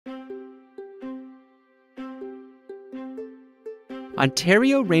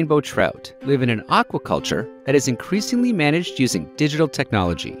Ontario rainbow trout live in an aquaculture that is increasingly managed using digital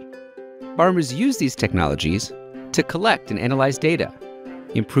technology. Farmers use these technologies to collect and analyze data,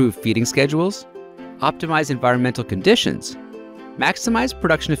 improve feeding schedules, optimize environmental conditions, maximize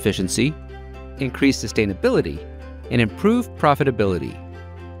production efficiency, increase sustainability, and improve profitability.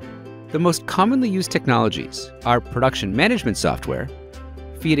 The most commonly used technologies are production management software,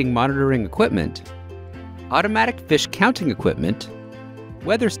 feeding monitoring equipment, automatic fish counting equipment,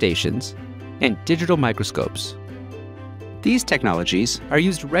 weather stations, and digital microscopes. These technologies are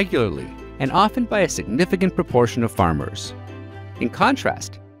used regularly and often by a significant proportion of farmers. In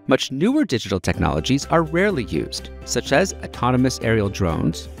contrast, much newer digital technologies are rarely used, such as autonomous aerial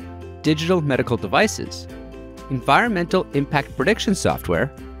drones, digital medical devices, environmental impact prediction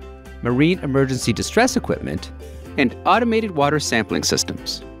software, marine emergency distress equipment, and automated water sampling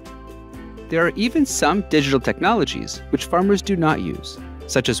systems. There are even some digital technologies which farmers do not use,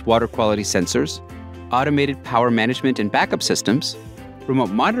 such as water quality sensors, automated power management and backup systems, remote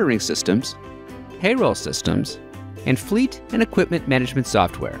monitoring systems, payroll systems, and fleet and equipment management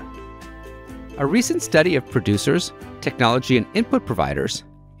software. A recent study of producers, technology and input providers,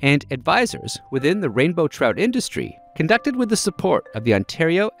 and advisors within the rainbow trout industry, conducted with the support of the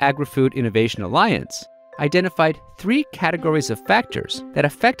Ontario Agri-Food Innovation Alliance, identified 3 categories of factors that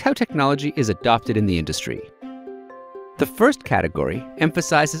affect how technology is adopted in the industry. The first category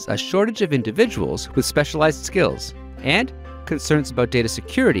emphasizes a shortage of individuals with specialized skills and concerns about data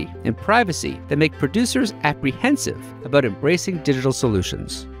security and privacy that make producers apprehensive about embracing digital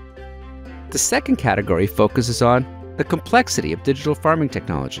solutions. The second category focuses on the complexity of digital farming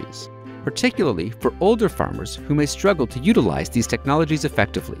technologies, particularly for older farmers who may struggle to utilize these technologies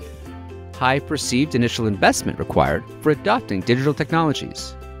effectively. High perceived initial investment required for adopting digital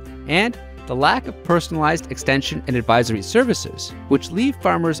technologies, and the lack of personalized extension and advisory services, which leave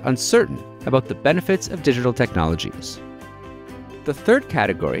farmers uncertain about the benefits of digital technologies. The third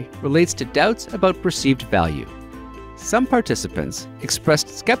category relates to doubts about perceived value. Some participants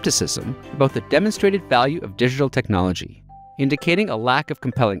expressed skepticism about the demonstrated value of digital technology, indicating a lack of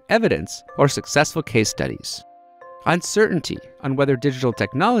compelling evidence or successful case studies. Uncertainty on whether digital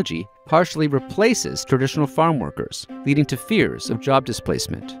technology partially replaces traditional farm workers, leading to fears of job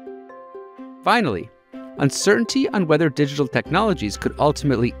displacement. Finally, uncertainty on whether digital technologies could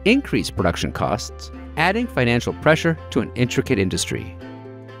ultimately increase production costs, adding financial pressure to an intricate industry.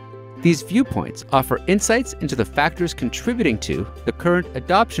 These viewpoints offer insights into the factors contributing to the current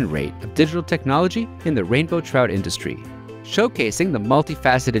adoption rate of digital technology in the rainbow trout industry, showcasing the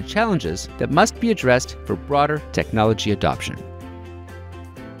multifaceted challenges that must be addressed for broader technology adoption.